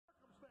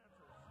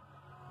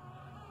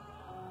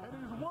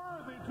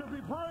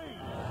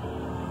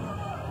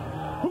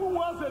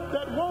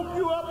woken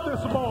you up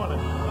this morning,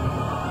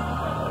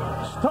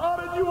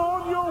 started you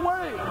on your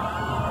way.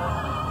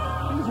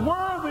 He's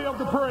worthy of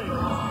the praise.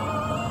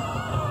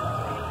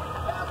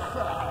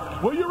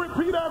 Will you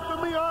repeat after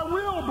me? I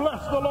will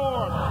bless the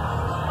Lord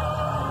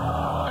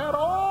at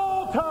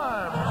all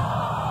times,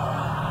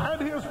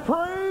 and his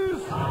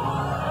praise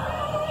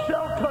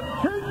shall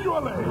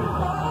continually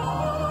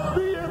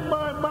be in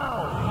my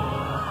mouth.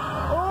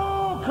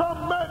 Oh,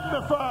 come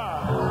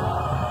magnify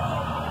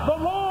the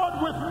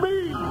Lord with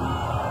me.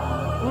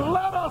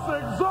 Let us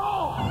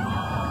exalt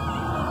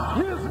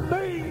his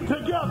name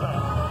together.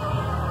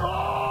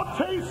 Oh,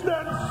 taste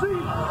and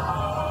see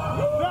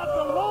that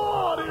the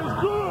Lord is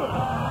good.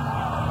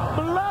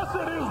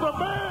 Blessed is the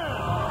man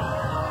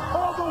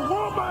or the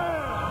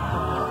woman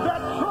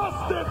that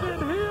trusteth in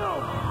him.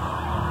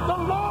 The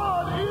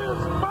Lord is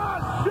my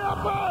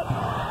shepherd.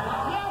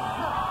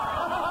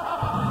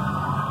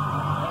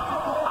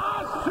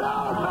 I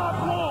shall not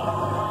want.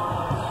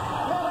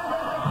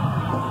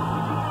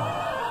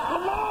 The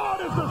Lord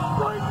is the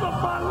strength of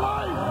my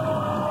life.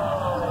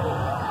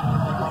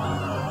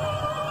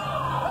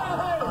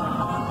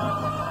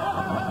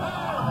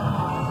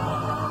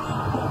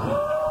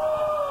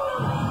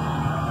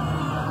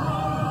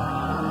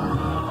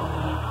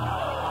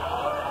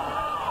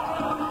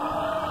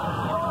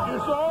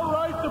 It's all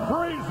right to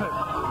praise him,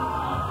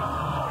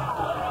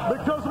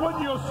 because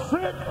when you're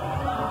sick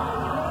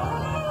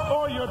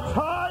or you're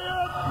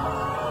tired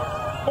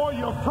or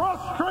you're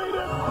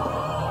frustrated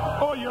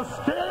or you're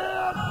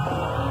scared,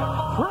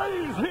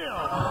 praise him.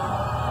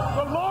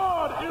 The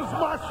Lord is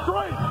my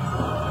strength.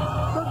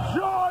 The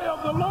joy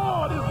of the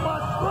Lord is my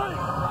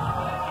strength.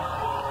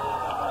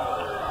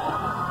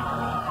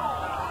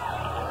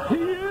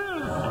 He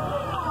is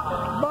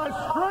my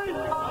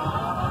strength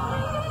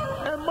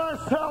and my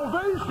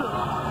salvation.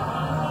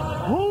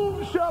 Whom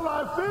shall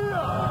I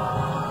fear?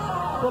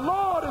 The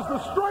Lord is the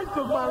strength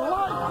of my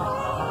life.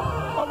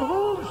 Of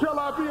whom shall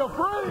I be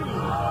afraid?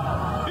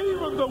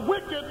 Even the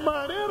wicked,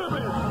 mine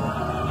enemies,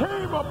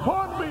 came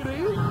upon me to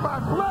eat my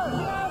flesh,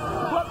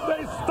 but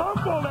they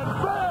stumbled and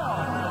fell.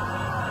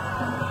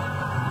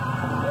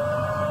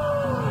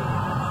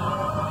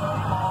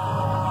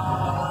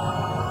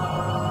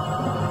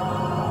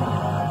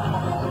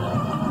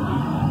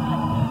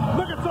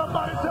 Look at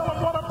somebody, tell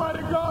them what a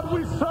mighty God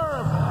we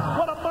serve.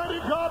 What a mighty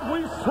God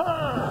we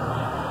serve.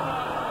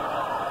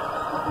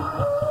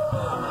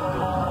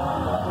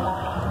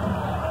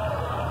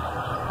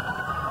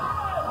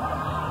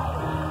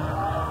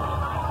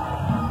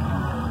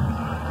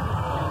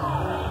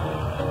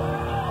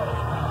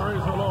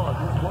 Praise the Lord.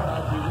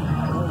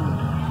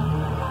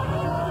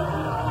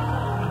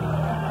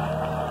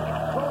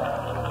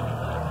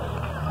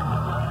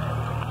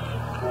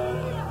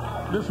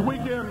 This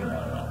weekend,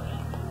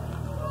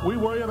 we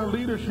were in a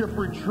leadership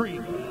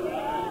retreat,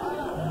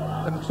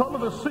 and some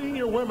of the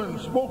senior women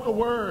spoke a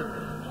word,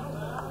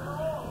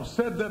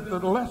 said that the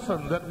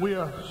lesson that we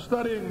are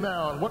studying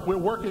now and what we're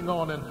working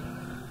on and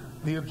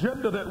the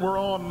agenda that we're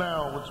on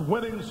now, it's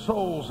winning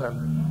souls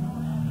and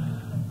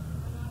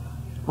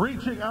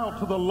reaching out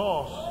to the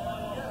lost.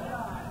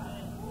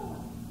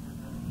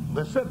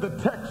 They said the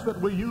text that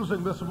we're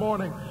using this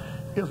morning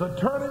is a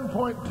turning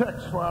point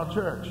text for our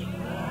church.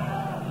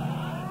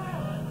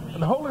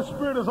 And the Holy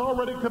Spirit has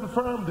already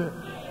confirmed it.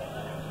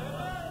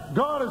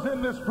 God is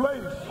in this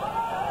place.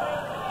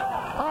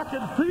 I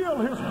can feel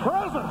his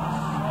presence.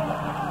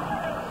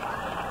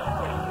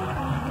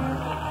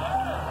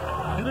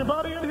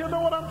 Anybody in here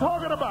know what I'm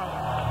talking about?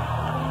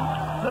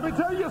 Let me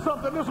tell you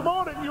something. This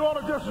morning, you ought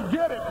to just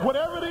get it.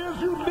 Whatever it is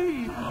you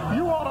need,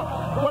 you ought to,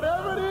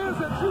 whatever it is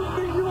that you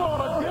need, you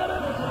ought to get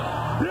it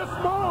this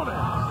morning.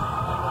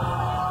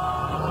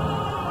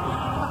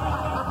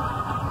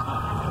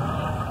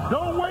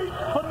 Don't wait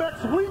for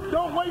next week.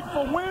 Don't wait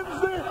for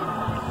Wednesday.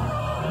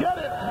 Get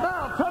it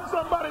now. Touch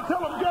somebody.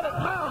 Tell them, get it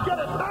now. Get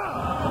it now.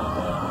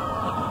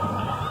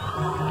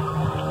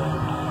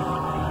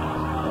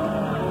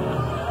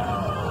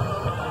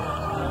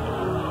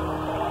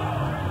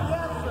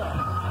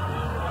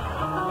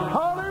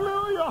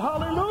 Hallelujah,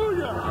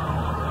 hallelujah.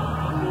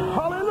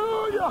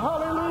 Hallelujah,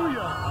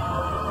 hallelujah.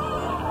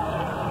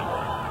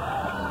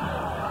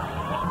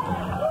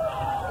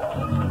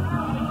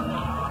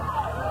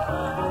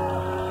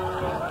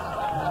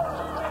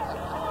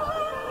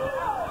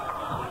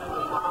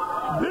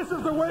 This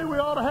is the way we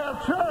ought to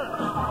have church.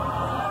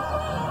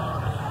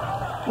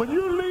 When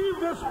you leave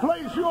this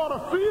place, you ought to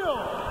feel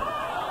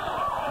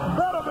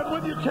better than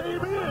when you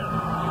came in.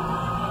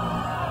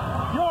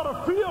 You ought to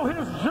feel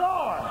his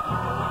joy,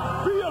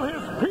 feel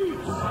his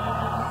peace,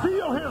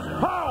 feel his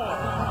power.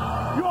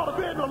 You ought to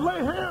be able to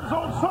lay hands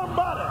on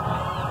somebody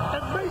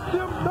and make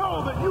them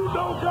know that you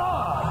know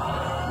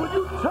God. When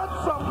you touch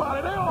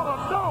somebody, they ought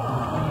to know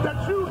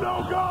that you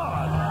know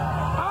God.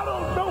 I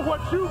don't know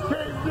what you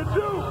came to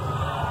do,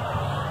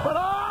 but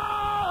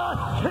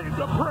I came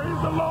to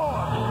praise the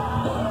Lord.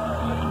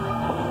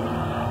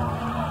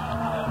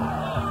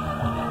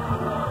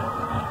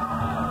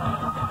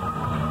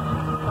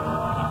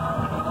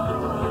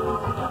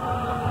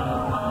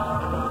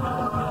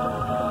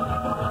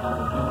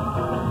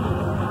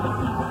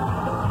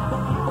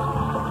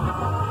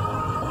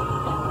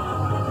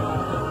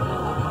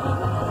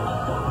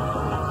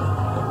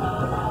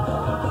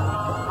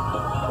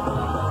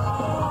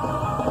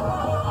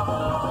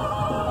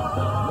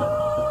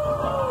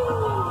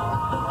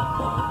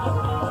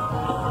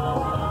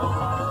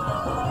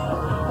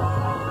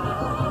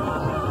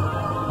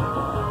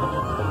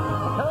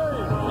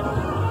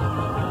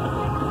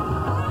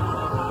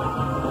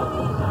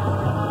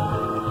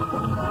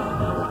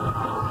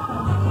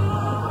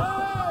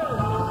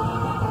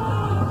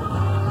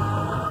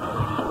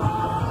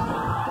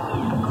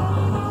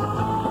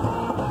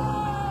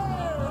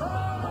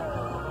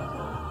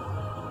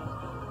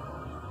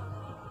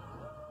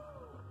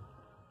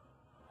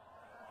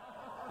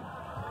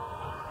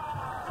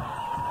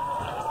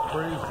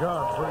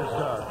 God, praise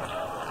God.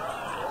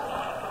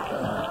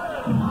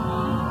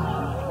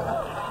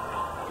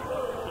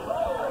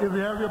 If you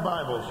have your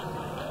Bibles,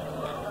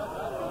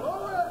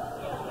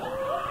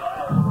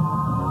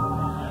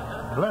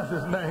 bless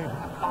his name.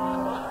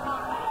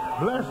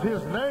 Bless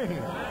his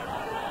name.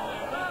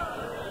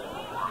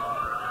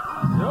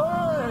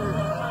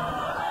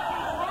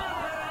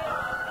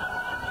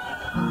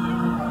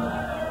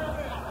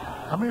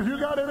 I mean, if you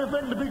got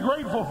anything to be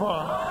grateful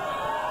for,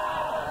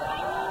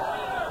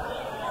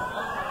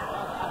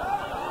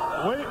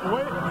 wait.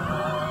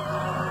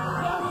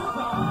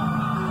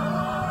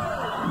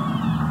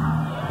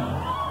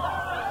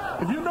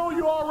 If you know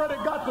you already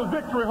got the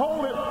victory,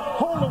 hold it,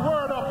 hold the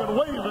word up and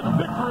wave it,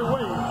 victory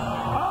wave.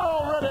 I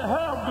already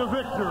have the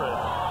victory.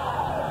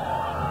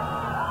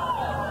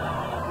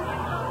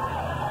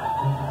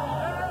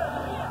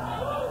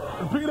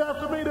 Repeat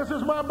after me, this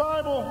is my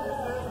Bible.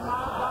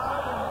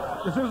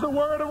 This is the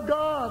word of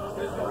God.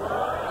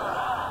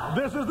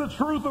 This is the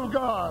truth of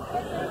God.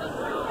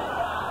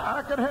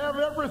 I can have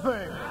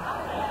everything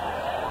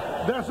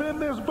that's in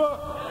this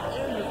book.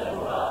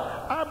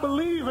 I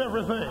believe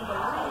everything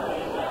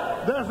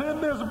that's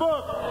in this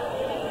book.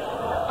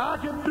 I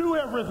can do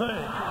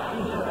everything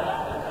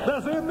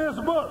that's in this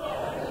book.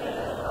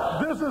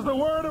 This is the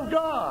word of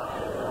God.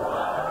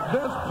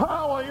 There's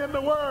power in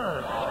the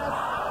word.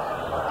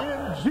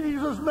 In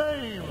Jesus'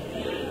 name,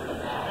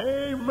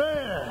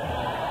 amen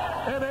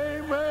and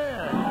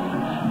amen.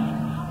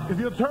 If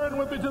you'll turn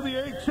with me to the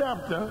 8th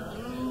chapter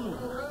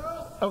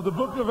of the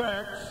book of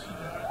Acts,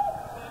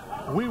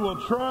 we will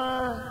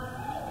try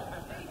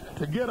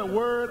to get a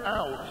word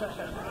out.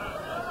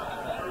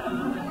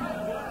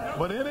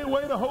 But any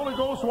way the Holy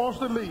Ghost wants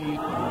to lead,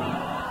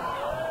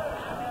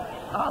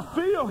 I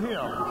feel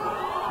him.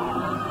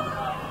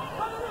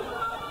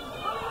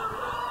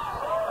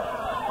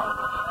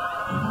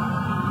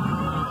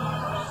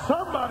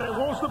 Somebody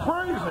wants to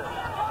praise him.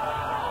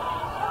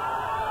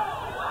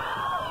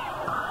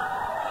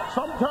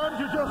 Sometimes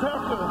you just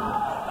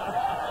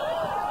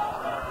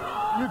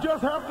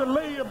have to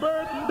lay your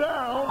burden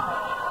down.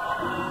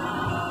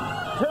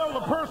 Tell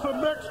the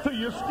person next to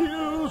you,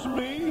 excuse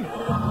me,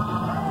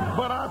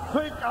 but I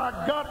think I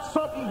got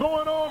something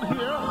going on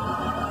here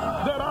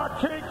that I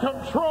can't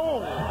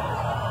control.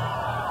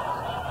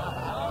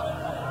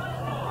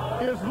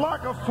 It's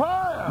like a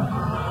fire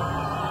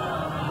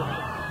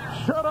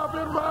shut up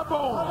in my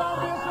bones. Come on,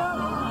 Bishop.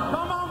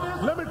 Come on,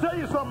 Bishop. Let me tell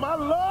you something. I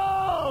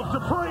love to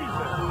praise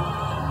him.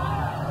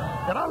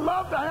 And I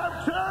love to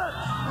have church,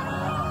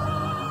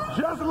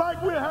 just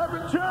like we're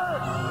having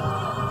church.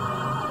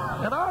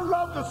 And I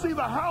love to see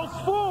the house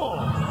full.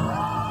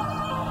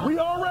 We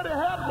already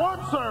had one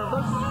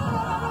service,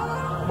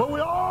 but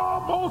we're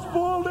almost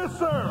full this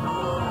service.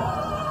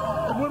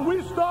 And when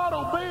we start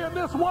obeying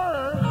this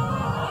word,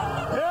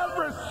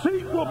 every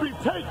seat will be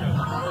taken.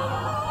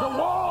 The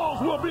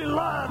walls will be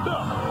lined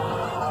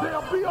up.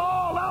 They'll be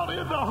all out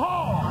in the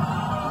hall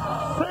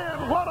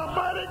saying, what a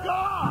mighty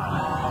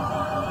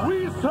God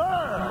we serve.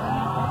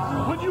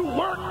 When you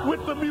work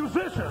with the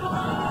musicians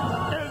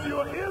and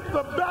you're in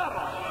the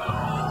battle,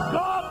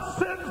 God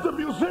sends the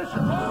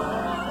musicians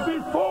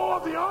before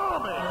the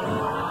army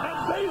and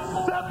they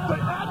set the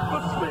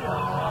atmosphere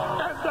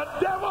and the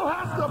devil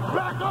has to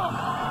back up.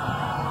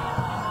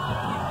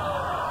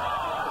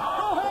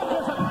 Go ahead,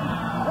 Bishop.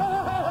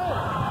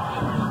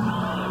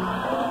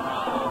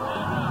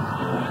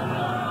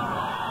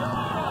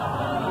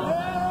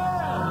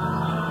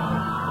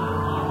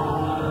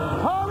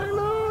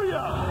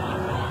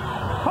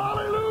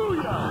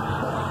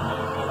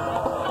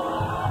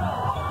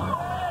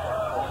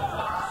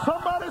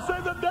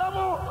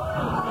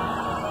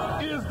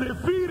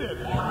 Defeated.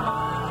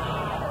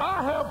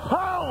 I have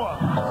power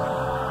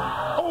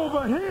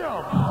over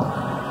him.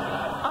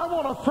 I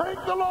want to thank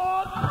the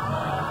Lord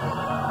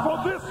for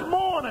this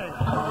morning.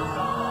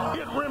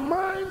 It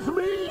reminds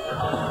me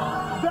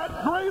that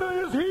greater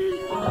is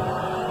he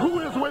who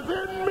is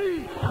within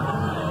me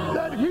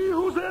than he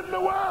who's in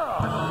the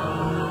world.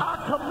 I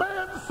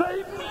command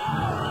Satan,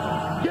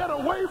 get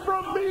away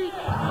from me.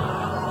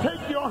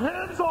 Take your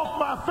hands off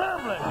my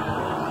family.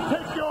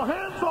 Take your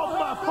hands off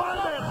my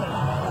finances.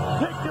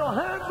 Take your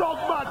hands off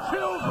my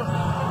children.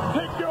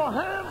 Take your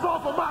hands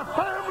off of my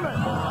family.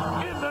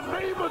 In the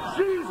name of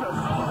Jesus,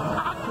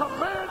 I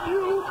command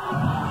you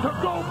to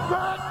go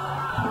back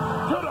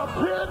to the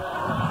pit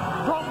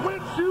from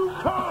which you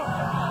come.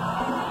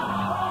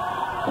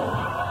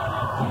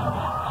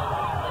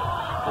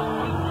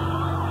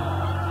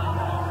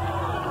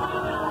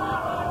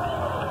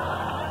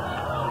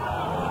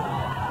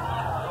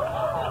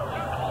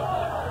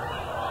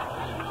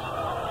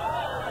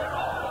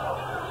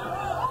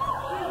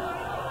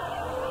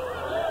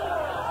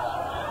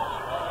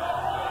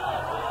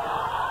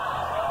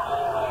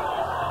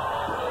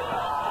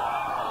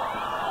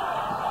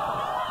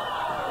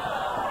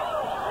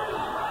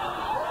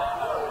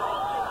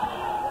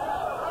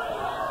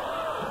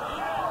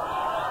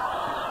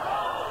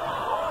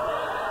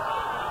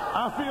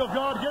 I feel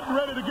God getting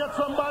ready to get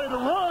somebody to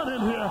run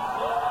in here.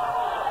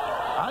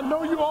 I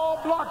know you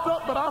all blocked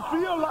up, but I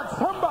feel like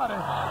somebody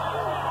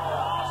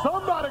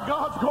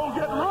God's going to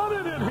get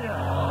running in here.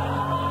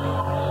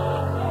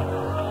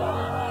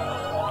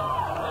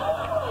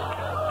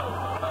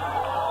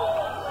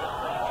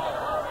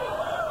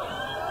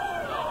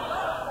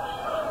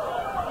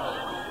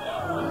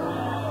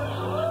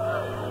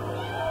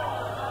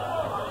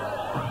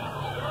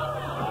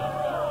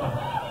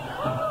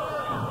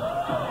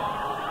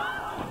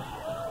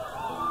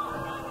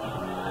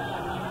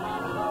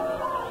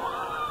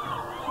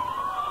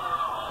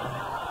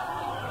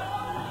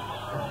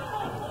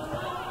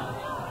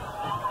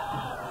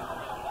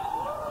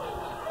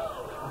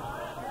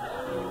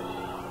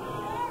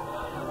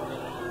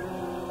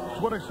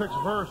 The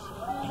 26th verse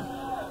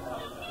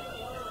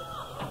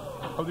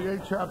of the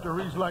 8th chapter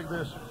reads like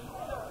this.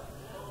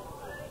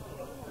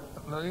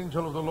 And the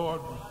angel of the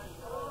Lord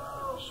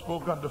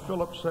spoke unto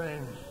Philip,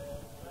 saying,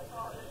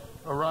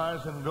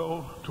 Arise and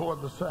go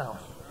toward the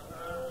south,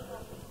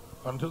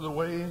 unto the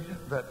way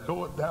that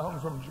goeth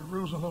down from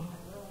Jerusalem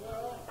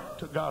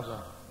to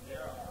Gaza,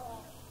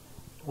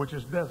 which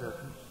is desert.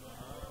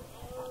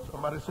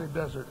 Somebody say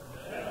desert.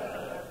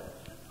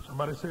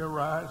 Somebody say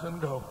arise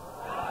and go.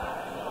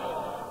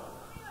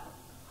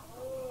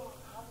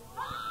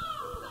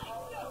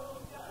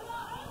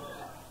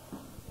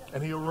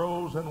 And he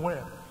arose and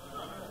went.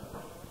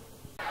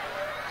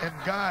 And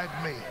guide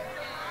me.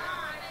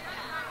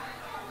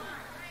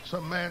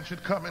 Some man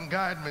should come and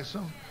guide me.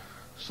 Some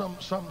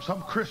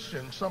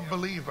Christian, some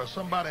believer,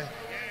 somebody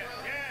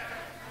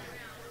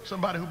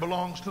who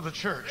belongs to the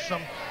church,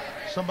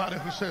 somebody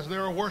who says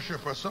they're a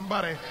worshiper,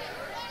 somebody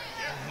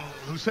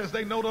who says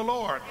they know the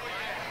Lord.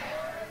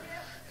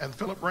 And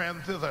Philip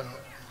ran thither.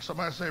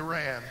 Somebody say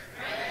ran.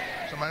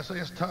 Somebody say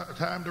it's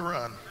time to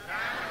run.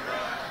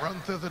 Run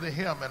thither to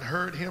him, and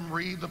heard him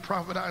read the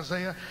prophet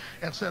Isaiah,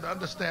 and said,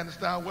 Understandest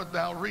thou what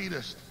thou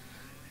readest?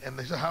 And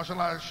they said, How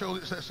shall I show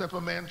thee, except a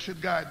man should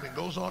guide me?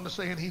 Goes on to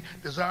say, and he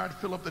desired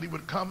Philip that he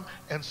would come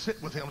and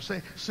sit with him.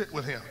 Say, sit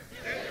with him.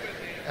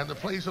 And the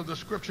place of the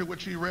scripture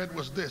which he read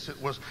was this.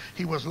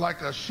 He was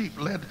like a sheep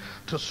led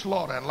to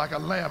slaughter, and like a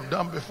lamb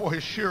dumb before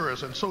his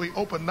shearers. And so he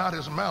opened not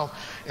his mouth,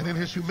 and in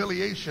his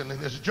humiliation and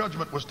his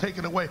judgment was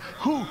taken away.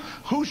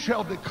 Who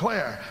shall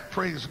declare,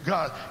 praise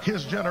God,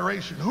 his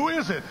generation? Who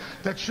is it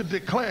that should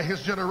declare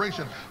his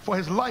generation? For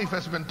his life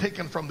has been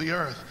taken from the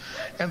earth.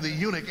 And the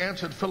eunuch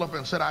answered Philip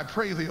and said, I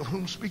pray thee, of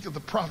whom speaketh the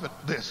prophet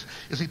this?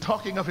 Is he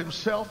talking of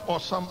himself or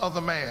some other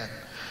man?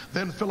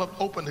 Then Philip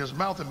opened his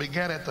mouth and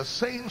began at the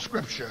same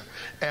scripture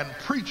and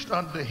preached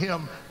unto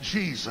him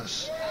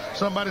Jesus.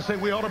 Somebody say,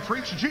 we ought to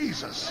preach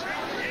Jesus.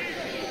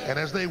 And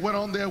as they went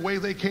on their way,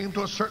 they came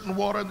to a certain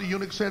water, and the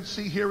eunuch said,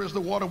 See, here is the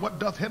water. What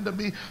doth hinder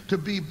me to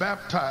be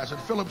baptized? And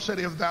Philip said,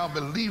 If thou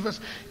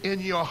believest in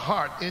your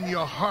heart, in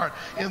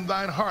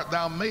thine heart,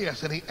 thou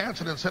mayest. And he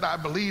answered and said, I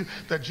believe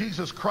that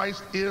Jesus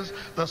Christ is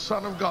the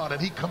Son of God.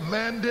 And he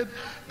commanded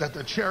that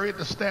the chariot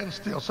to stand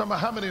still.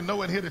 How many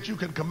know in here that you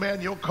can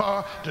command your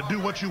car to do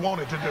what you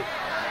want it to do?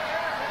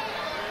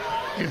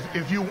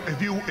 If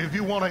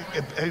you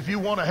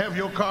want to have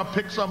your car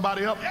pick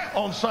somebody up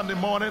on Sunday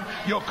morning,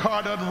 your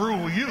car doesn't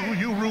rule you.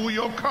 You rule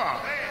your car.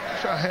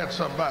 Wish I had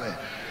somebody.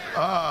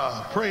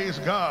 Praise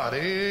God.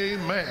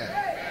 Amen.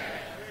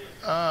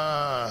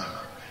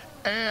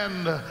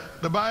 And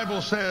the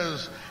Bible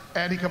says,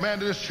 and he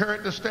commanded his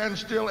chariot to stand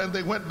still, and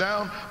they went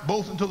down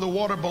both into the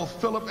water, both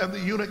Philip and the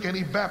eunuch, and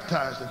he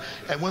baptized them.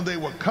 And when they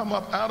were come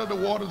up out of the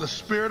water, the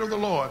Spirit of the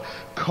Lord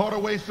caught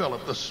away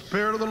Philip. The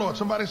Spirit of the Lord.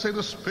 Somebody say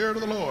the Spirit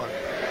of the Lord.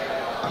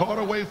 Caught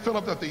away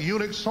Philip, that the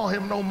eunuch saw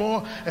him no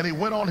more, and he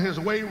went on his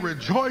way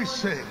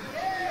rejoicing.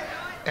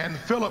 And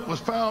Philip was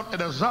found at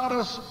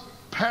Azotus,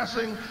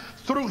 passing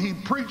through. He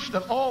preached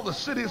in all the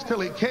cities till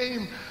he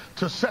came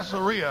to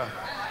Caesarea.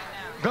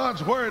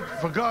 God's word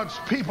for God's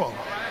people.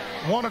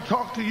 Want to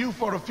talk to you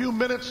for a few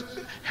minutes.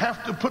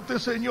 Have to put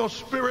this in your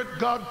spirit.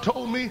 God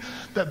told me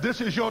that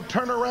this is your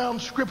turnaround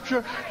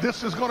scripture.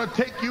 This is going to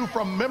take you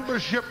from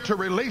membership to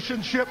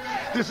relationship.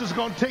 This is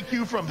going to take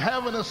you from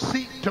having a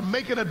seat to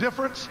making a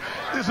difference.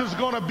 This is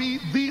going to be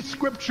the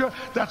scripture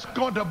that's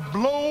going to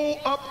blow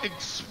up,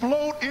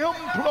 explode,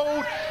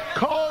 implode,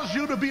 cause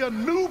you to be a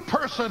new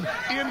person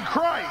in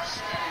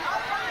Christ.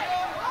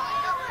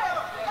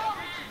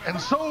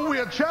 And so we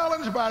are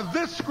challenged by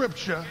this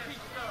scripture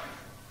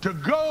to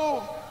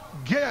go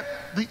get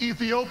the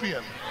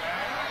Ethiopian.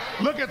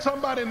 Look at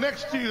somebody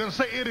next to you and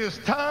say, it is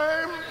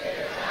time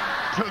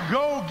to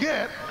go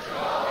get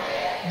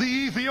the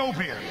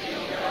Ethiopian.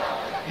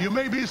 You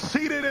may be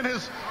seated in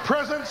his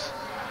presence.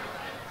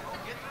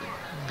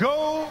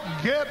 Go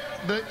get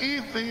the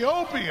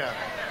Ethiopian.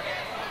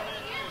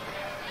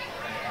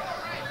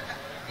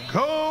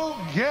 Go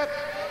get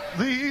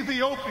the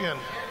Ethiopian.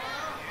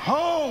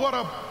 Oh, what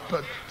a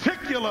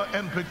particular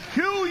and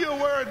peculiar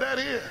word that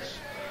is.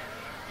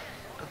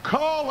 To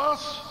call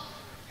us,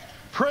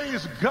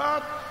 praise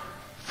God,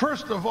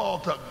 first of all,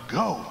 to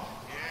go.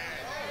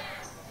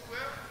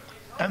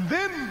 And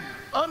then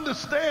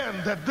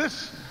understand that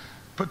this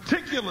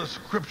particular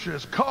scripture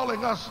is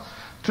calling us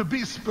to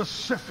be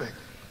specific.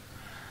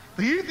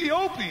 The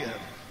Ethiopian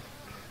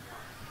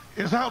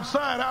is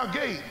outside our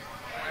gate.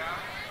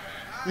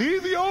 The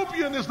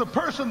Ethiopian is the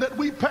person that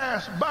we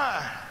pass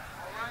by.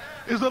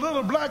 Is the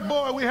little black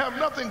boy we have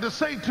nothing to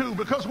say to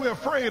because we're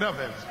afraid of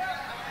him.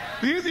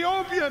 The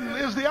Ethiopian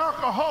is the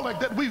alcoholic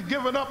that we've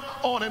given up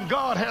on and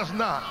God has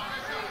not.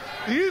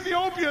 The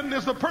Ethiopian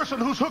is the person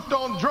who's hooked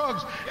on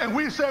drugs and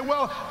we say,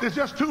 well, it's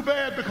just too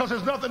bad because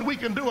there's nothing we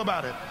can do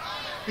about it.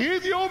 The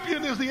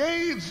Ethiopian is the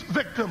AIDS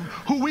victim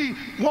who we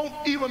won't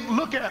even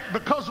look at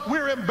because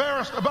we're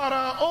embarrassed about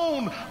our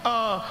own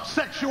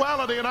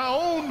sexuality and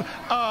our own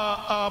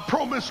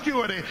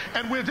promiscuity,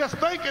 and we're just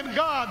thanking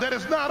God that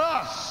it's not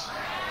us.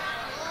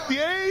 The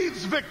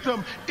AIDS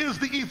victim is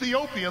the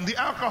Ethiopian. The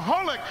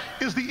alcoholic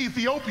is the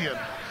Ethiopian.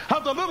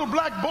 The little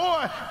black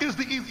boy is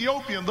the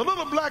Ethiopian. The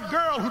little black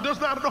girl who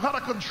does not know how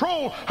to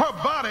control her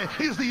body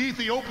is the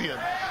Ethiopian.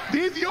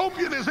 The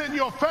Ethiopian is in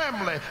your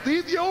family. The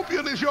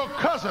Ethiopian is your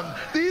cousin.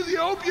 The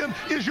Ethiopian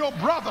is your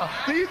brother.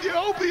 The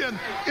Ethiopian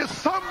is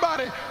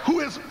somebody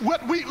who is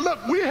what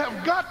we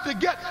have got to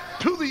get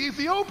to the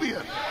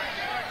Ethiopian.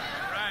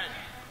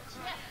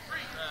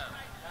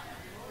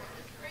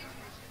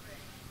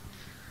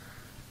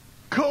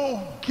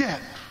 Go get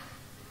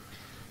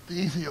the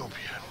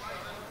Ethiopian.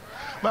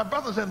 My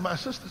brothers and my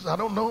sisters, I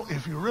don't know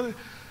if you really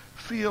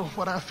feel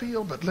what I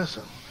feel, but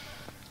listen.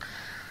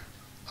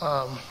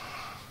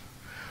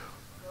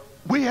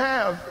 We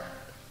have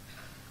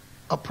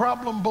a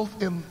problem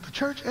both in the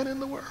church and in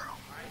the world.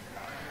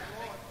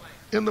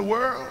 In the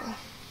world,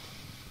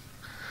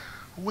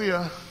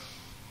 we're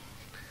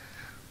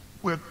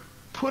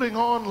putting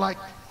on like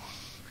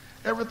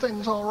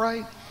everything's all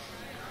right.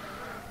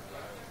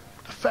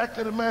 The fact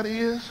of the matter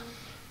is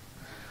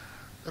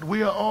that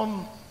we are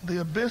on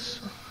the abyss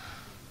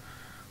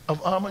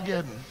of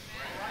Armageddon.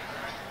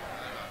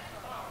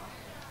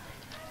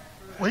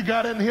 We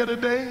got in here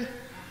today,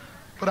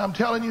 but I'm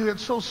telling you,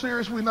 it's so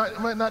serious we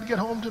might not get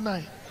home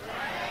tonight.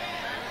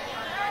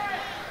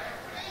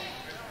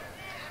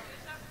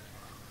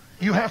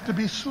 You have to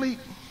be asleep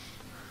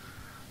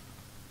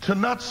to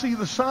not see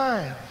the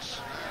signs.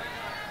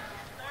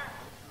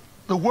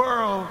 The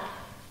world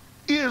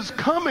is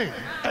coming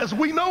as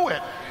we know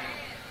it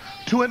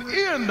to an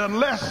end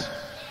unless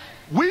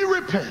we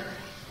repent.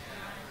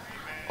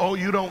 Oh,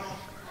 you don't.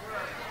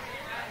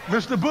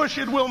 Mr. Bush,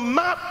 it will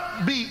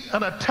not be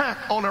an attack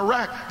on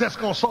Iraq that's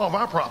going to solve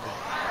our problem.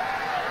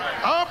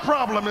 Our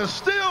problem is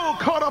still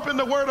caught up in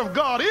the word of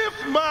God.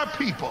 If my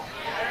people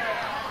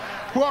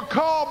who are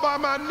called by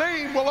my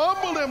name will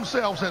humble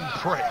themselves and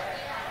pray,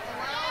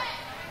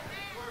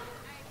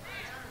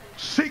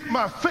 seek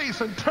my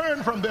face and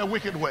turn from their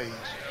wicked ways.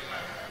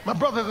 My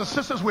brothers and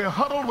sisters, we're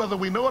huddled whether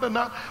we know it or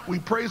not. We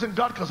praising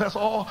God because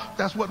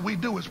that's what we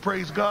do is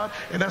praise God,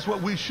 and that's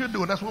what we should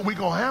do, and that's what we're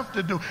going to have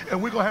to do. And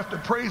we're going to have to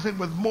praise him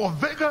with more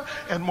vigor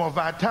and more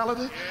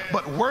vitality.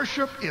 But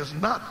worship is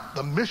not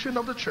the mission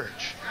of the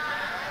church.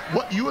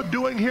 What you are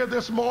doing here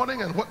this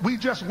morning and what we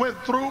just went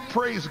through,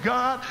 praise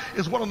God,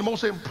 is one of the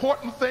most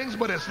important things,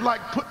 but it's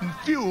like putting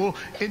fuel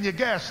in your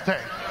gas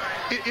tank.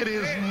 It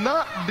is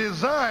not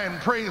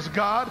designed, praise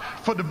God,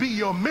 to be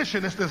your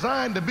mission. It's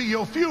designed to be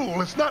your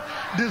fuel. It's not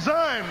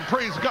designed,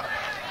 praise God.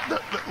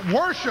 The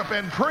worship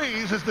and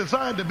praise is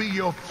designed to be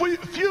your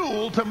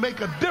fuel to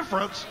make a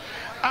difference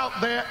out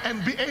there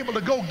and be able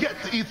to go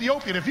get the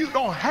Ethiopian. If you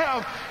don't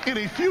have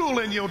any fuel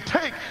in your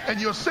tank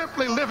and you're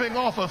simply living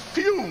off of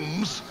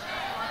fumes,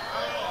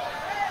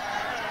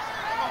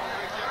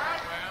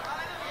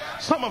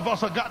 some of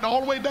us have gotten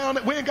all the way down,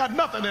 we ain't got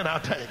nothing in our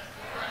tank.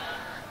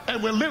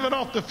 And we're living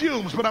off the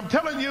fumes. But I'm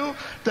telling you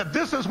that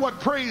this is what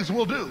praise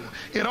will do.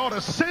 It ought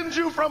to send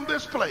you from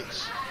this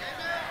place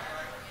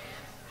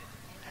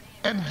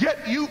and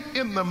get you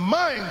in the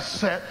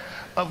mindset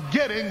of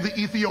getting the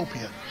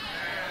Ethiopian.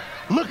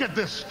 Look at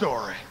this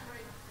story.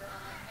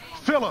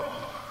 Philip,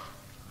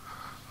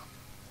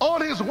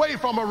 on his way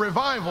from a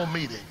revival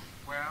meeting.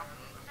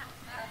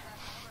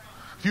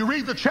 If you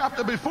read the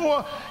chapter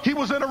before, he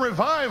was in a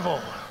revival,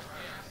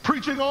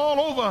 preaching all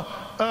over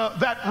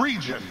that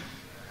region.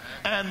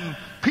 And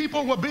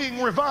people were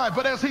being revived.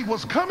 But as he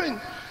was coming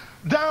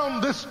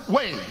down this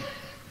way,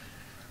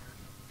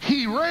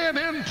 he ran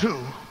into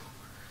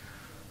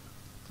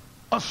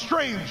a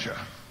stranger,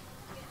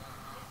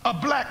 a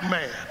black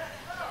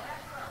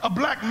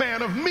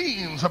man of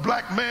means, a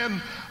black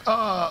man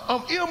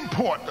of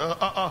import,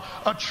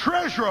 a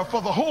treasurer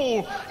for the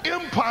whole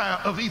empire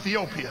of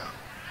Ethiopia.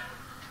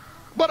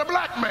 But a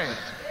black man.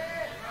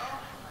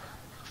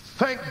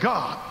 Thank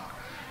God,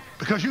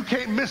 because you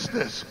can't miss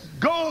this.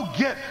 Go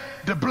get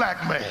the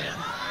black man.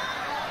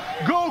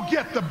 Go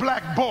get the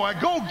black boy.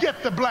 Go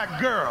get the black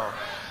girl.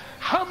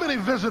 How many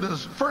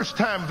visitors,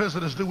 first-time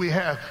visitors, do we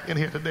have in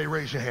here today?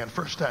 Raise your hand.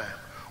 First time.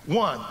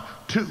 1,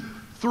 2,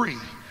 3,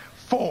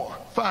 4,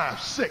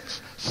 5,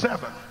 6,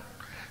 7.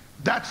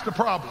 That's the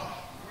problem.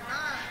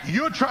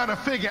 You're trying to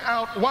figure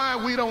out why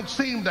we don't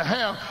seem to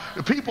have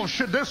people.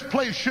 This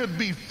place should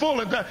be full,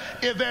 and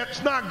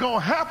that's not going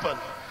to happen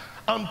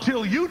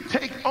until you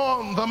take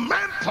on the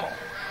mantle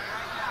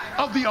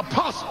of the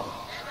apostle.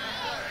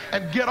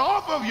 and get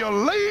off of your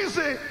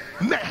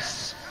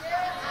laziness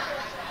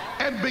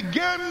and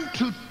begin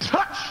to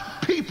touch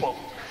people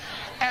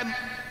and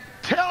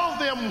tell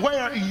them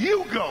where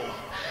you go.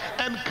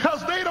 And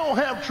because they don't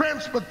have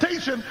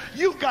transportation,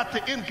 you've got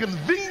to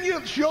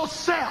inconvenience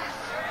yourself.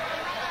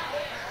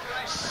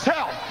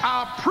 Self,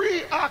 our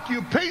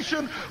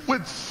preoccupation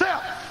with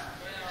self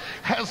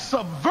has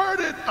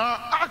subverted our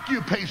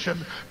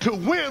occupation to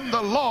win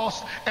the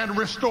lost and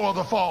restore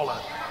the fallen.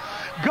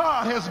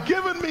 God has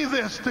given me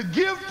this to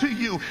give to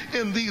you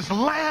in these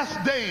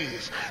last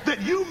days,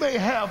 that you may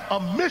have a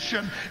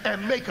mission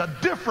and make a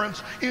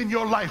difference in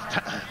your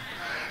lifetime.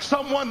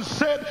 Someone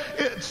said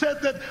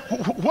that,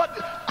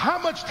 how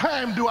much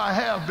time do I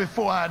have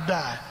before I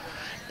die?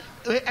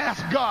 They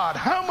asked God,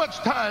 how much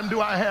time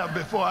do I have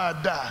before I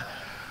die?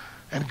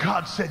 And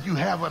God said, you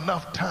have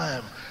enough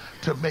time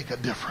to make a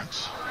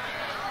difference.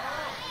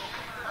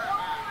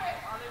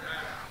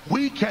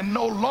 We can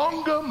no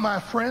longer, my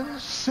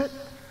friends, sit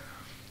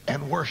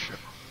and worship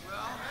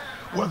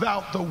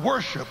without the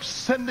worship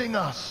sending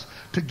us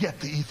to get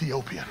the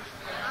Ethiopian,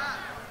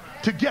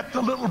 to get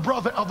the little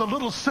brother or the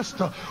little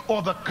sister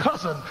or the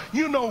cousin.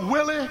 You know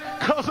Willie,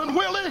 cousin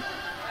Willie,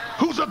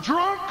 who's a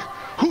drunk,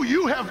 who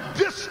you have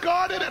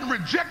discarded and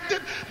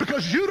rejected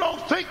because you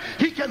don't think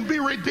he can be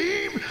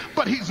redeemed,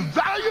 but he's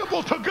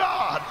valuable to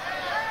God.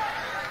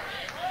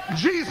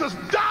 Jesus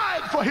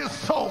died for his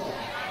soul.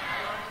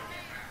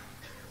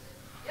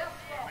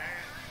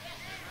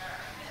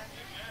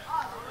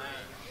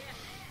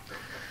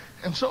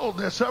 And so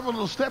there's several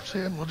little steps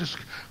here, and we'll just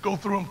go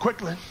through them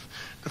quickly.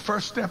 The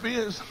first step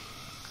is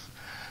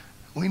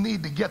we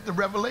need to get the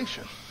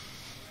revelation.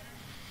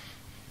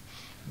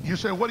 You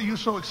say, what are you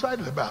so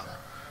excited about?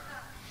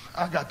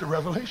 I got the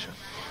revelation.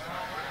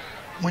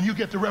 When you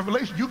get the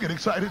revelation, you get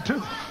excited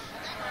too.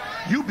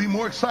 You'll be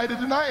more excited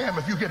than I am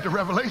if you get the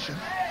revelation.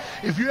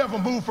 If you ever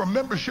move from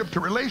membership to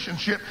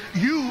relationship,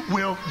 you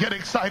will get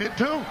excited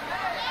too.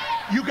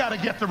 You got to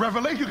get the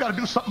revelation. You got to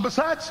do something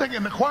besides singing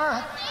in the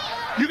choir.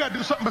 You got to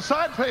do something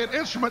besides play an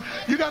instrument.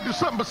 You got to do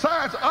something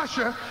besides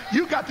usher.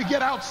 You got to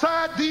get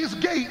outside these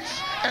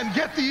gates and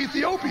get the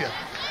Ethiopian.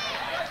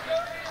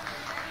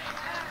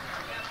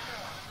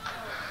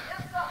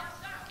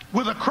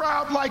 With a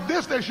crowd like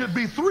this, there should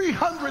be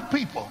 300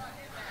 people.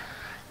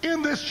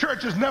 In this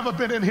church has never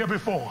been in here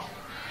before.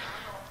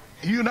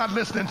 You're not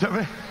listening to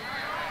me.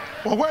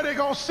 Well, where are they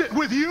going to sit?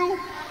 With you?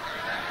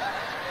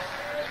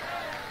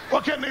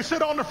 Well, can they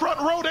sit on the front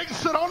row? They can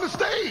sit on the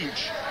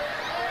stage.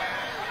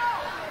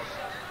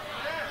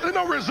 There's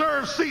no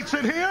reserved seats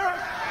in here.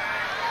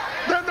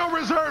 There's no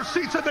reserved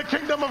seats in the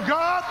kingdom of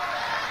God.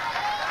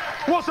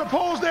 Well,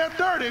 suppose they're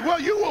dirty. Well,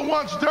 you were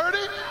once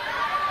dirty,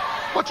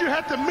 but you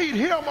had to meet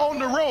him on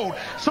the road.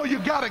 So you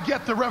got to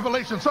get the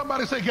revelation.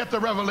 Somebody say, get the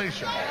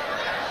revelation.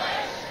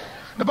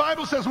 The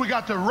Bible says we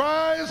got to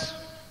rise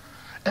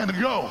and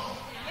go.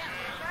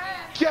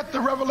 Get the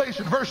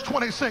revelation. Verse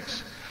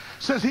 26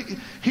 says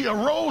he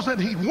arose and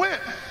he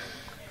went.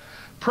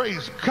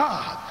 Praise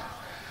God.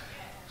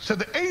 Said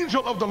the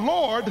angel of the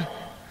Lord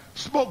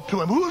spoke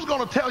to him. Who's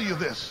going to tell you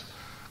this?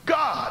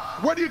 God.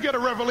 Where do you get a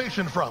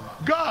revelation from?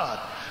 God.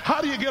 How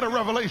do you get a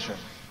revelation?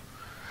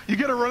 You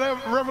get a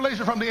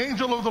revelation from the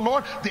angel of the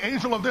Lord. The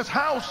angel of this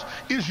house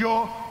is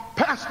your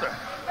pastor.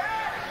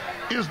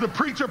 Is the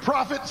preacher,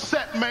 prophet,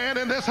 set man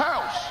in this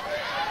house.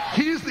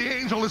 He's the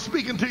angel that's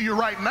speaking to you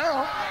right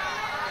now.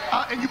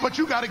 But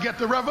you got to get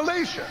the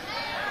revelation.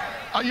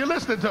 Are you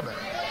listening to me?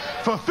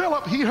 For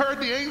Philip, he heard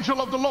the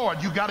angel of the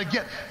Lord. You got to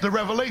get the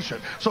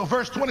revelation. So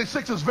verse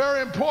 26 is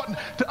very important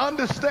to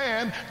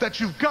understand that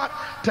you've got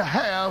to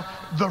have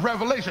the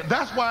revelation.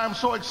 That's why I'm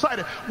so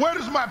excited. Where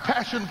does my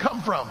passion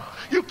come from?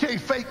 You can't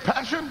fake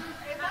passion.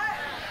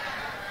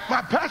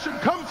 My passion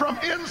comes from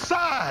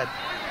inside.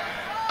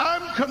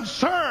 I'm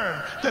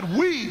concerned that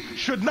we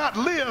should not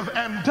live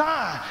and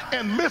die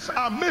and miss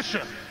our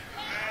mission.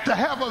 To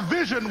have a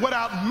vision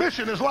without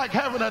mission is like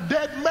having a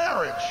dead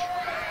marriage.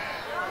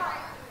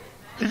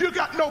 If you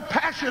got no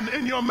passion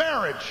in your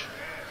marriage,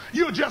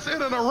 you're just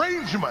in an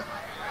arrangement.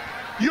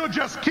 You're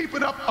just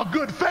keeping up a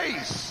good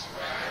face.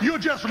 You're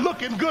just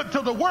looking good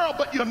to the world,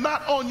 but you're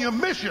not on your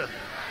mission.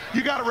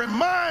 You got to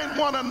remind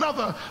one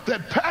another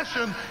that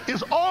passion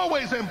is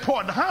always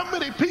important. How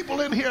many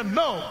people in here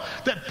know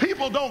that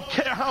people don't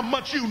care how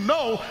much you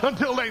know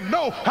until they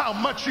know how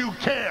much you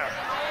care?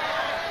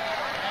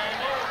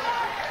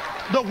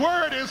 The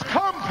word is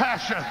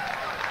compassion.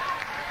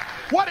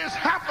 What has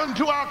happened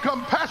to our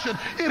compassion?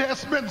 It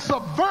has been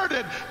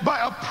subverted by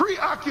a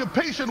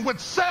preoccupation with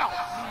self.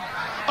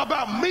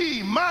 About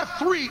me, my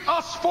three,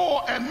 us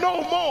four, and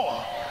no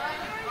more.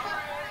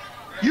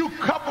 You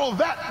couple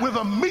that with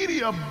a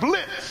media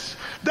blitz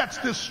that's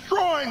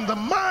destroying the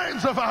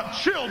minds of our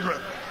children,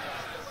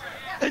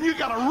 and you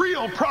got a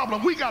real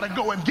problem. We got to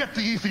go and get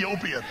the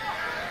Ethiopian.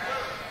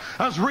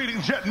 I was reading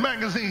Jet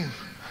magazine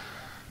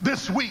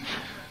this week.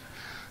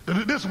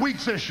 This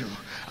week's issue.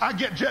 I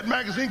get Jet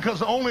magazine because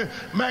the only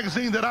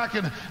magazine that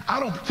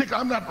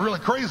I'm not really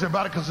crazy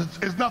about it because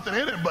it's nothing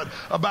in it but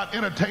about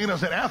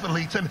entertainers and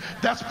athletes, and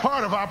that's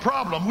part of our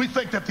problem. We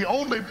think that the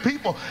only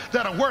people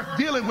that are worth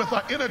dealing with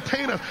are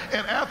entertainers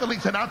and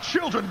athletes, and our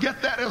children get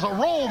that as a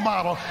role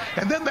model,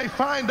 and then they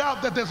find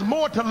out that there's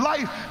more to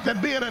life than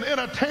being an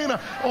entertainer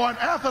or an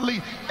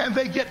athlete, and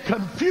they get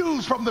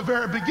confused from the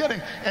very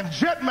beginning. And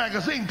Jet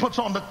magazine puts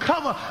on the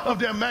cover of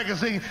their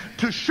magazine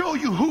to show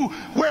you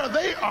where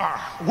they are.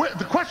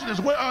 The question is,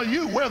 where are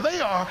you? Where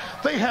they are,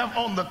 they have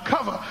on the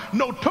cover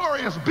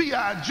Notorious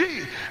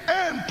B.I.G.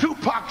 and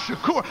Tupac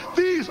Shakur.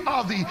 These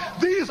are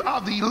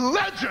the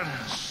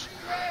legends.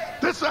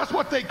 That's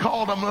what they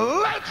call them,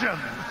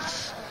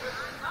 legends.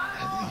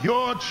 And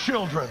your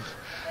children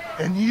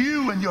and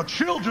you and your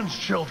children's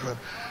children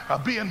are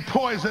being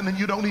poisoned and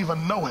you don't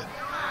even know it.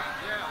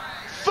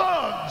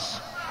 Thugs.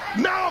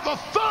 Now the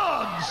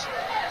thugs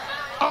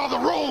are the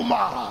role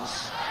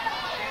models.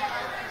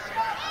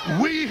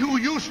 We who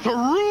used to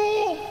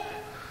rule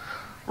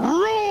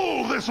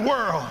this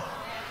world,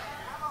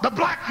 the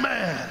black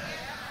man,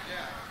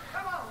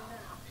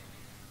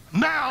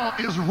 now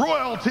is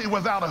royalty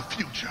without a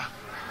future.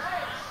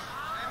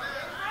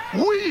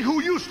 We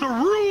who used to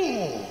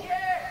rule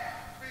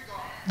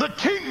the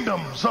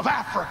kingdoms of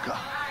Africa,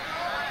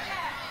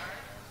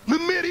 the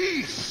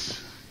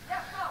Mideast,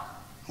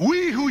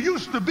 we who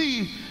used to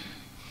be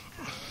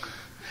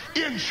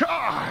in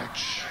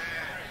charge,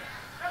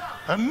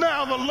 and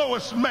now the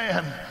lowest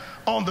man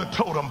on the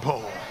totem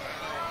pole.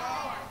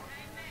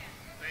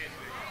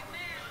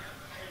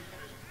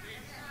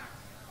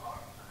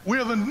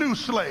 We're the new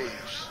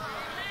slaves.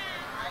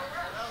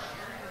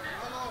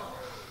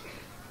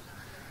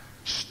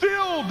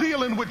 Still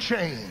dealing with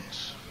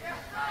chains.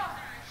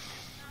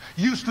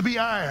 Used to be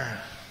iron,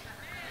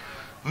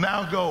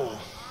 now gold.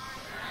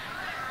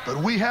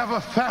 But we have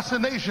a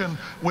fascination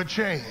with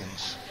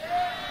chains.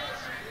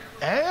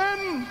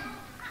 And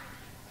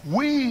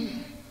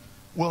we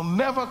will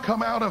never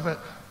come out of it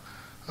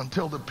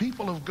until the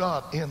people of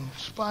God,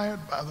 inspired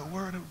by the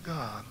word of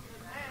God,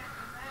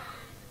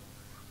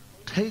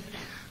 take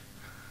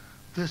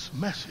this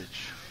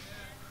message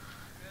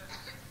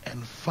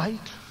and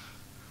fight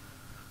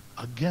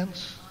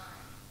against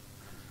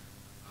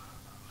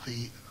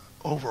the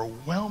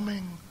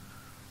overwhelming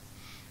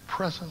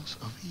presence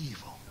of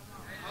evil.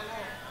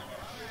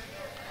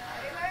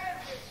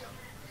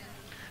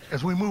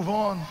 As we move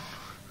on,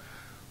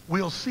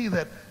 we'll see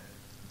that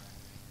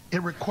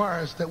it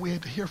requires that we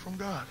have to hear from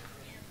God.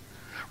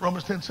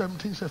 Romans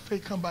 10:17 says,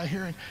 faith comes by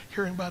hearing,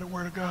 hearing by the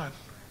word of God.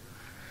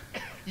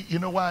 You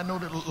know why I know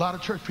that a lot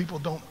of church people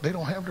don't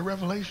have the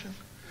revelation?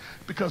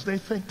 Because they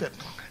think that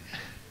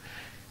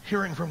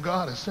hearing from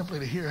God is simply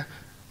to hear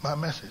my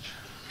message.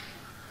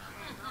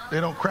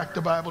 They don't crack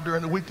the Bible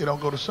during the week. They don't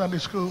go to Sunday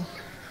school.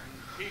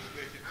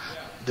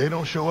 They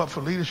don't show up for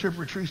leadership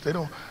retreats. They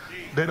don't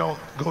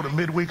go to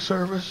midweek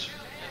service.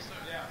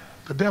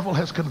 The devil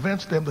has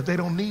convinced them that they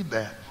don't need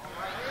that.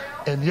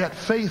 And yet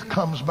faith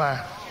comes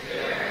by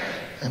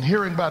and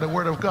hearing by the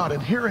word of God.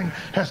 And hearing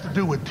has to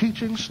do with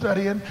teaching,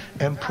 studying,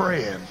 and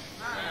praying.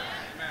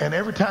 And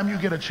every time you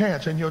get a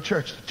chance in your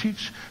church to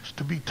teach,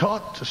 to be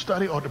taught, to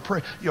study, or to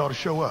pray, you ought to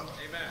show up.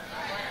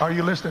 Are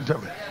you listening to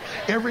me?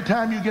 Every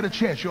time you get a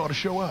chance, you ought to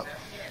show up.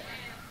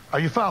 Are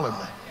you following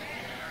me?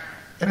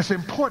 And it's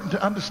important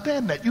to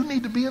understand that. You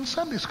need to be in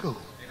Sunday school.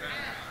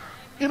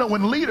 You know,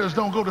 when leaders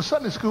don't go to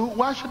Sunday school,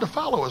 why should the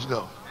followers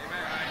go?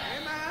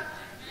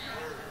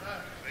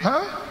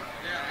 Huh?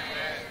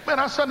 Man,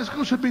 our Sunday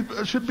school should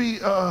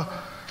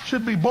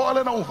be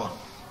boiling over.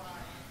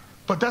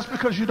 But that's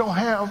because you don't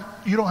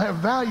have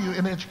value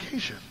in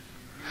education.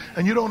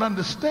 And you don't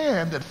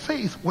understand that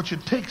faith, which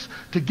it takes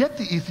to get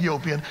the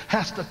Ethiopian,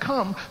 has to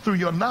come through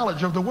your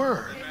knowledge of the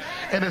word.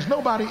 And there's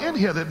nobody in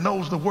here that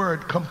knows the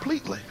word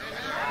completely.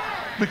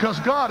 Because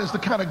God is the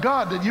kind of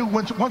God that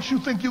once you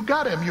think you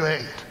got him, you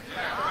ain't.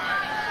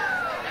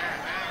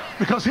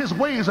 Because his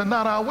ways are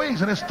not our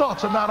ways and his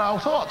thoughts are not our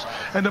thoughts.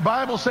 And the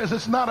Bible says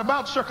it's not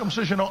about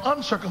circumcision or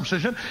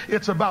uncircumcision.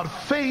 It's about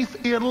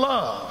faith in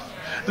love.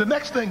 The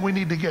next thing we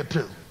need to get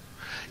to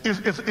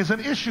is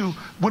an issue.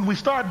 When we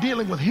start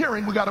dealing with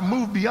hearing, we got to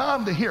move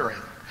beyond the hearing.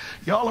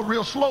 Y'all are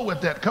real slow with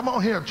that. Come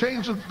on here,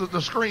 change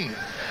the screen.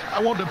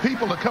 I want the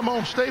people to come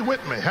on, stay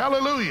with me.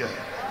 Hallelujah.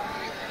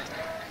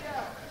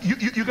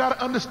 You got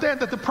to understand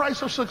that the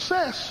price of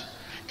success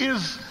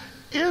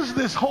is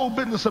this whole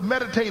business of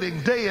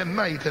meditating day and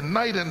night and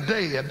night and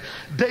day and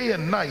day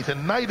and night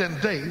and night and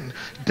day and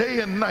day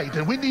and night.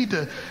 And we need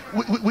to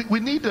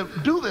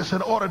do this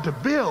in order to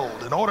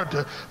build, in order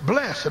to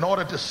bless, in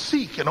order to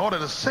seek, in order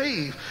to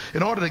save,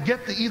 in order to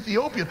get the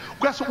Ethiopian.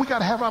 That's what we got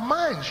to have our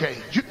mind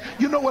changed.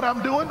 You know what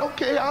I'm doing?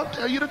 Okay, I'll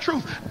tell you the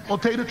truth. I'll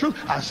tell you the truth.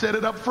 I said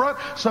it up front.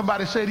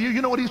 Somebody said to you,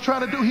 you know what he's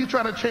trying to do? He's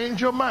trying to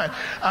change your mind.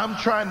 I'm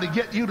trying to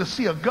get you to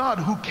see a God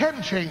who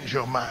can change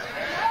your mind.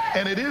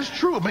 And it is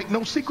true. Make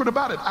no secret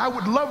about it. I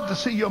would love to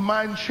see your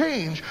mind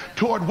change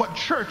toward what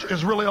church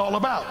is really all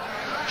about.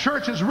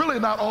 church is really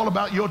not all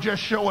about you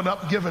just showing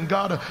up, giving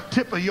God a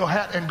tip of your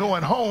hat and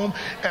going home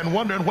and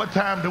wondering what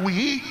time do we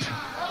eat.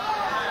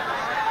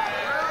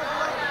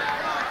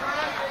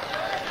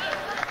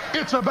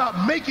 It's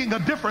about making a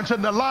difference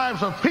in the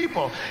lives of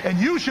people. And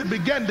you should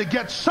begin to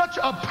get such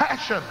a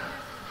passion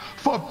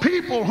for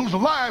people whose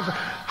lives.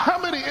 How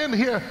many in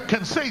here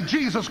can say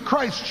Jesus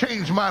Christ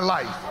changed my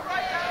life?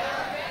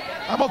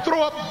 I'm going to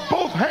throw up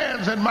both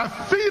hands and my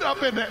feet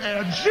up in the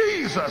air.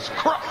 Jesus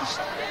Christ.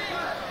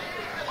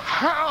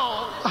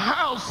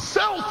 How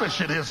selfish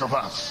it is of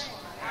us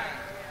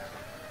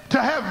to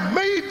have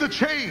made the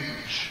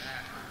change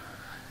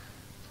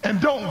and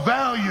don't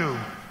value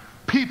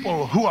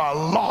people who are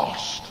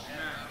lost.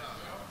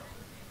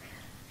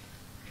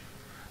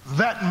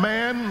 That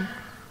man,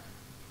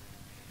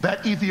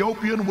 that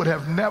Ethiopian, would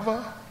have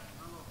never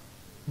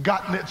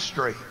gotten it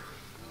straight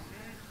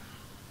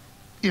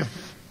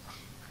if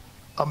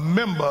a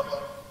member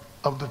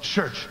of the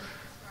church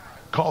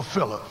called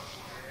Philip,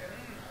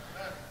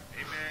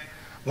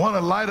 one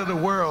of the light of the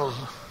world's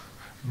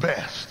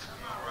best,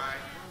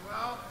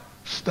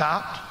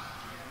 stopped,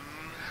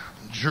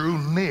 drew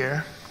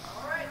near,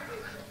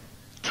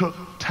 took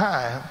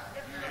time,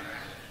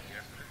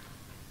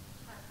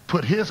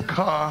 put his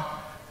car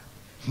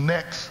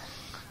next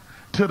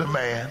to the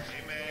man,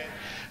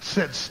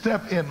 said,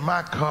 step in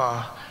my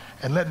car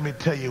and let me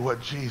tell you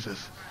what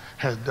Jesus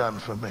has done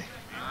for me.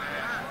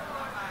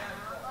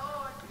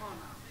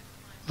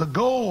 The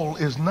goal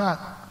is not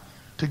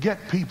to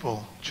get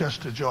people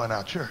just to join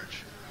our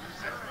church.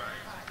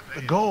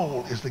 The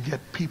goal is to get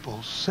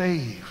people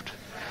saved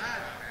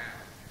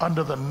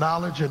under the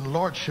knowledge and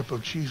lordship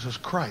of Jesus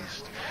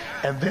Christ,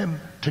 and then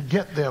to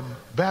get them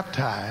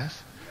baptized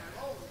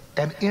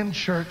and in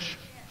church.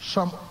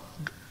 Some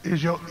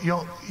is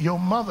your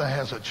mother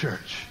has a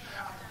church.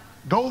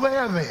 Go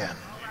there then.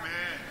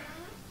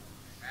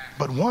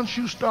 But once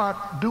you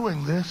start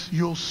doing this,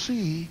 you'll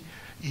see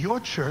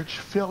your church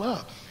fill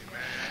up,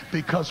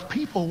 because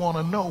people want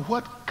to know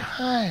what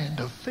kind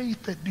of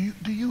faith that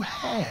do you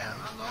have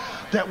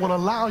that will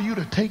allow you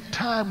to take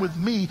time with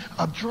me,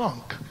 a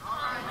drunk,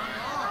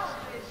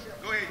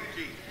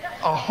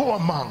 a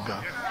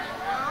whoremonger,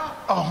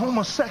 a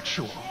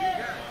homosexual.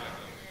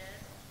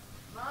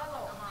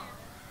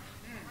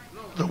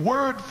 The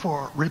word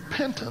for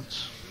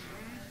repentance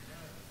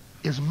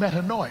is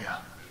metanoia.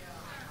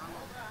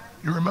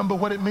 You remember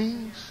what it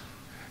means?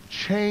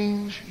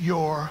 Change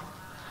your.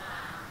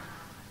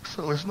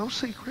 So it's no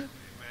secret.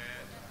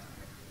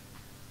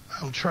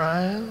 I'm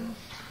trying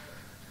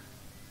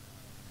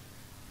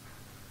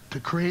to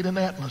create an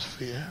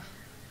atmosphere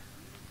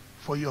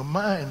for your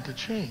mind to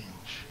change.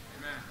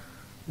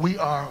 We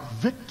are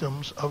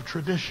victims of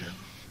tradition.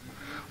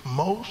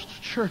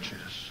 Most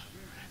churches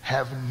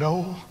have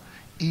no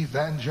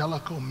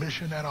evangelical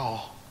mission at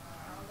all.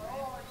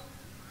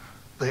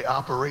 They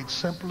operate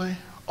simply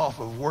off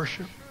of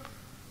worship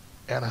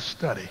and a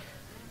study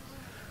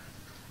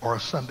or a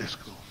Sunday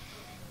school.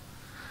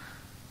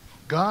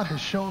 God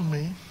has shown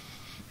me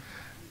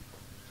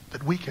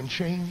that we can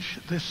change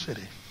this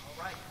city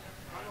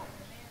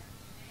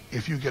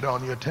if you get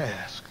on your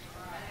task.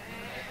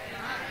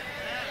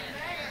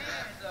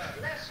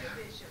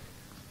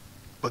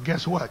 But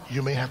guess what?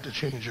 You may have to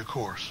change your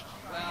course.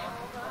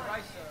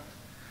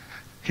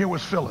 Here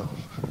was Philip.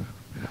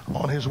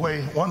 On his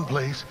way one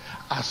place,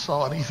 I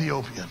saw an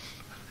Ethiopian.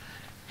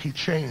 He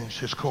changed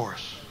his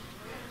course.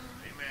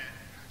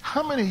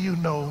 How many of you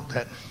know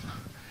that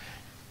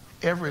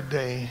every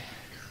day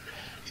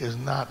is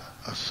not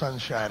a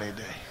sunshiny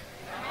day?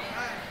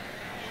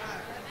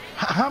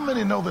 How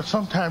many know that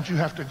sometimes you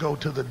have to go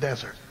to the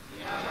desert?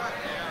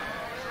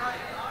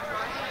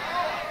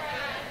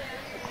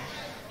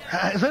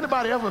 Has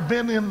anybody ever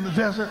been in the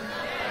desert?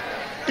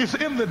 It's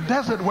in the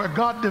desert where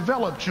God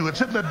developed you.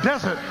 It's in the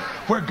desert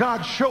where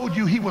God showed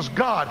you he was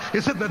God.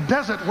 It's in the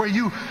desert where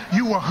you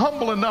were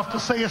humble enough to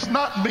say, it's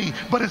not me,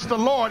 but it's the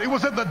Lord. It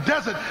was in the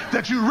desert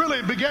that you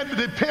really began to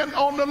depend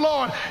on the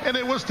Lord. And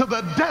it was to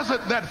the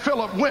desert that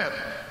Philip went.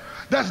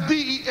 That's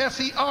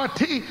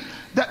D-E-S-E-R-T.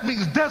 That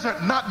means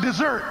desert, not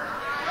dessert.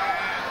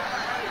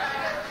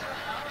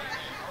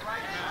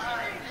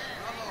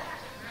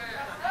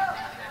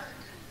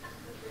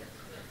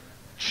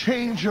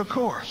 Change your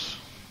course.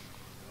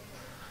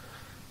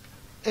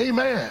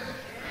 Amen.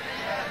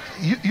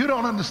 You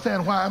don't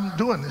understand why I'm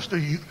doing this, do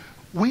you?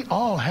 We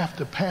all have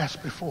to pass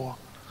before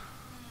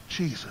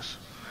Jesus.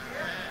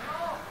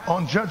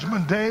 On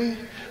Judgment Day,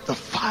 the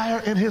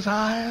fire in his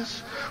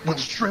eyes would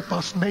strip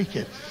us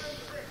naked.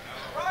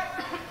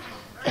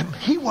 And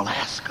he will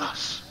ask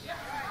us,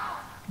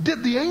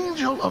 did the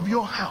angel of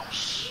your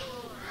house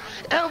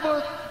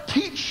ever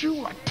teach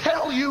you or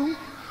tell you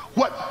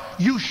what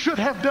you should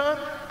have done?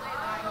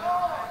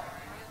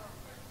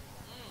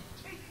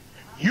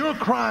 You're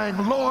crying,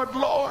 Lord,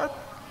 Lord.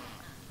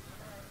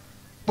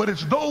 But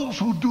it's those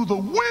who do the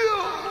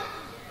will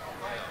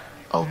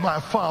of my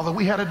Father.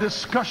 We had a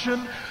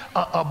discussion,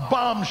 a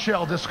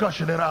bombshell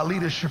discussion in our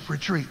leadership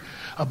retreat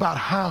about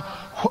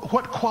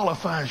what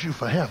qualifies you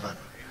for heaven.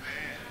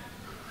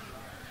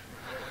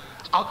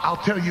 I'll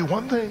tell you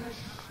one thing.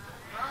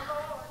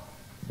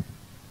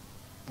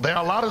 There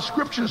are a lot of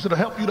scriptures that'll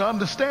help you to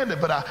understand it,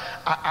 but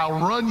I'll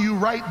run you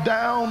right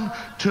down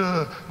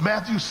to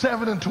Matthew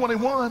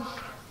 7:21.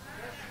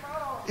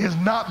 Is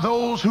not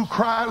those who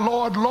cry,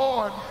 Lord,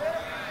 Lord,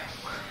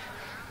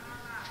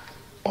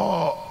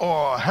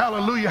 or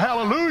hallelujah,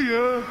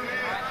 hallelujah,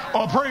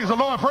 or praise the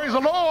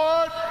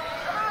Lord,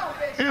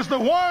 is the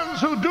ones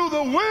who do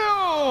the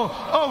will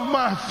of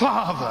my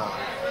Father.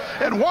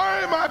 And why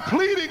am I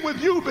pleading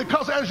with you?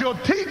 Because as your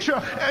teacher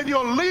and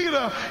your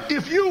leader,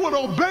 if you would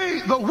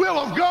obey the will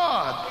of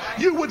God,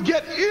 you would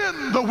get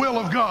in the will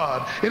of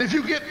God. And if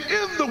you get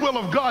in the will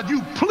of God,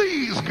 you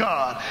please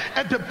God.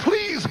 And to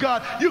please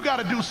God, you got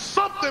to do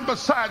something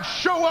besides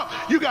show up.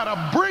 You got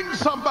to bring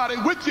somebody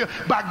with you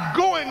by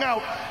going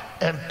out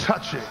and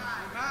touching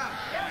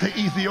the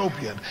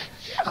Ethiopian.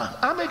 Yeah,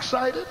 I'm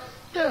excited.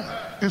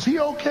 Yeah. Is he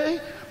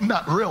okay?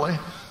 Not really.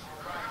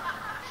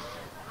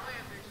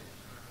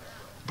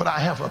 But I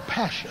have a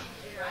passion,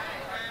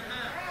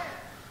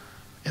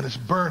 and it's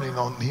burning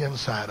on the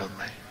inside of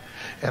me,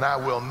 and I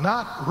will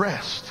not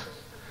rest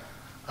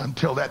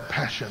until that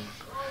passion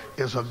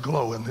is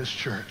aglow in this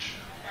church.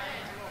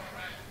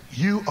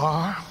 You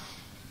are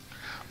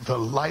the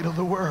light of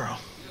the world.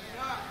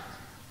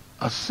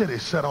 A city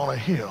set on a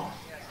hill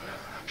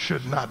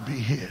should not be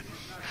hid.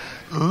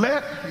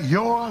 Let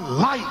your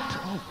light,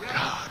 oh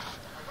God,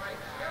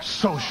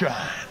 so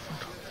shine.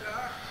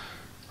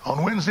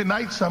 On Wednesday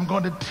nights, I'm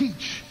going to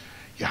teach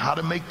you how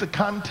to make the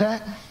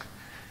contact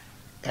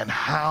and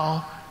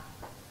how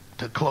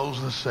to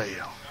close the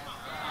sale.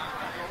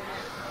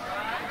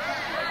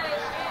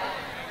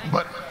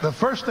 But the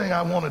first thing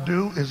I want to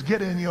do is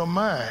get in your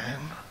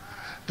mind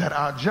that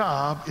our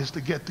job is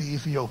to get the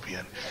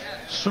Ethiopian.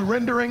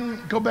 Surrendering,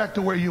 go back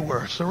to where you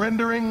were.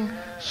 Surrendering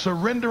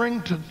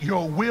to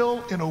your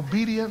will and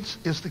obedience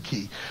is the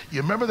key.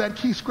 You remember that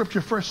key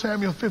scripture, 1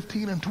 Samuel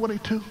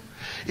 15:22?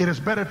 It is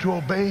better to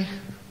obey.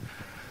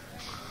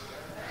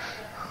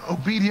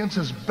 Obedience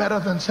is better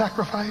than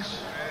sacrifice.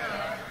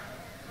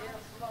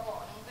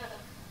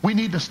 We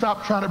need to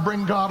stop trying to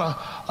bring God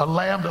a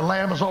lamb. The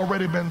lamb has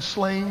already been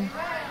slain.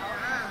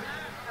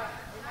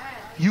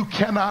 You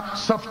cannot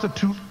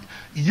substitute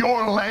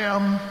your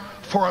lamb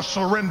for a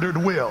surrendered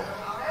will.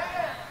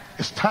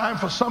 It's time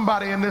for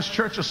somebody in this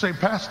church to say,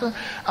 Pastor,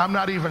 I'm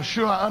not even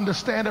sure I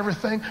understand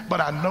everything, but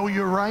I know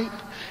you're right,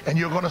 and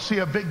you're going to see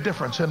a big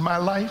difference in my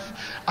life.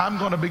 I'm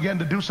going to begin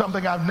to do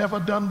something I've never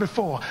done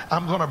before.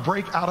 I'm going to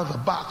break out of the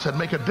box and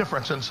make a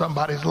difference in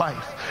somebody's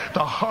life.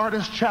 The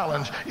hardest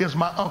challenge is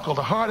my uncle.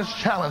 The hardest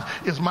challenge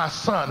is my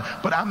son,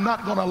 but I'm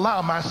not going to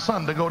allow my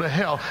son to go to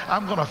hell.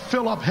 I'm going to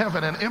fill up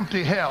heaven and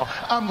empty hell.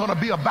 I'm going to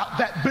be about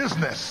that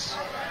business,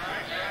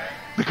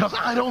 because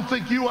I don't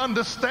think you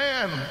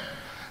understand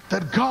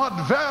that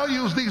God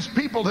values these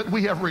people that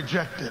we have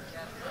rejected.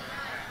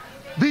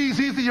 These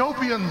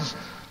Ethiopians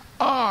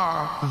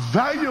are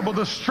valuable.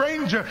 The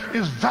stranger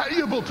is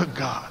valuable to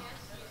God.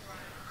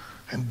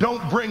 And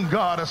don't bring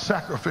God a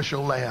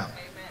sacrificial lamb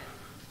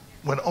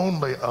when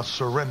only a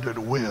surrendered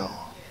will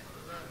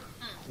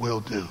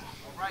do.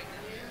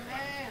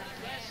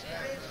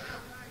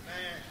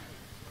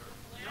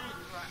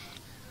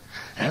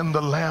 And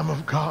the Lamb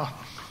of God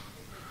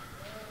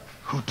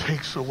who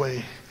takes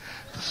away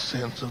the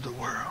sins of the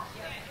world.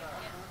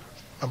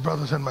 My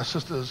brothers and my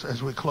sisters,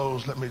 as we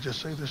close, let me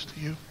just say this to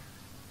you.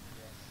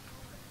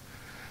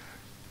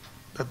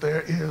 That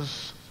there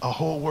is a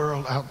whole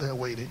world out there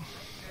waiting.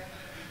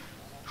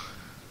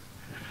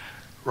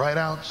 Right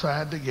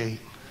outside the gate.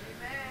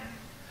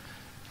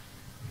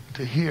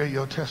 To hear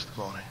your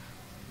testimony.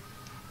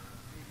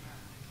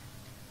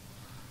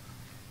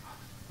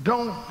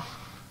 Don't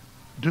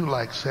do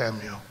like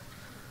Samuel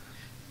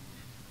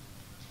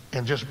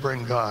and just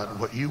bring God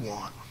what you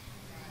want.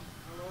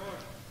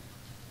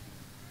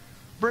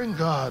 Bring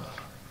God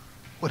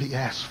what he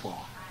asks for.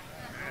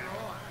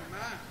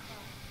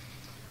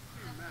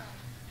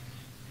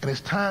 And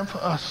it's time for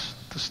us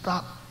to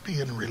stop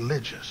being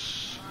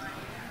religious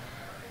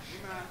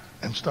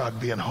and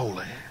start being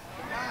holy.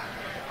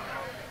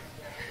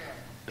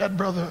 That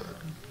brother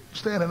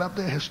standing up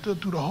there has stood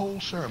through the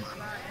whole sermon.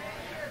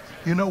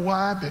 You know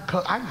why?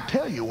 Because I can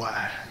tell you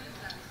why.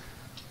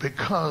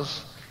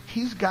 Because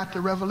he's got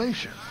the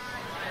revelation.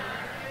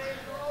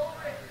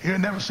 You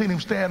ain't never seen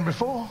him stand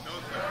before.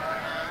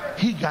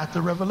 He got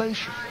the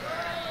revelation.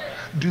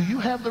 Do you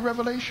have the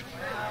revelation?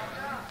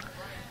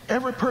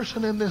 Every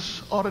person in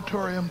this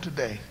auditorium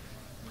today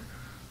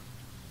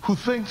who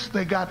thinks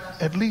they got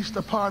at least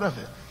a part of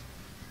it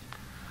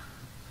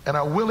and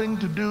are willing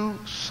to do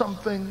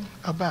something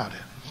about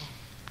it,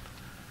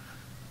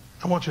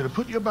 I want you to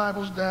put your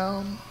Bibles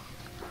down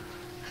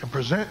and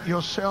present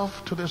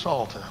yourself to this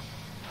altar,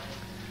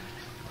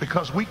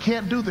 because we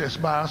can't do this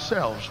by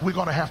ourselves. We're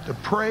going to have to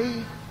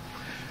pray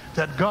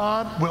that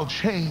God will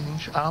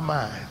change our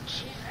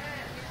minds.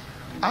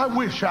 I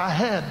wish I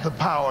had the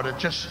power to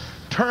just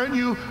turn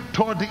you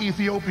toward the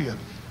Ethiopian,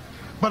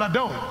 but I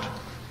don't.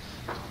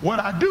 What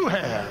I do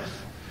have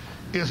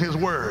is his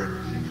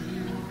word.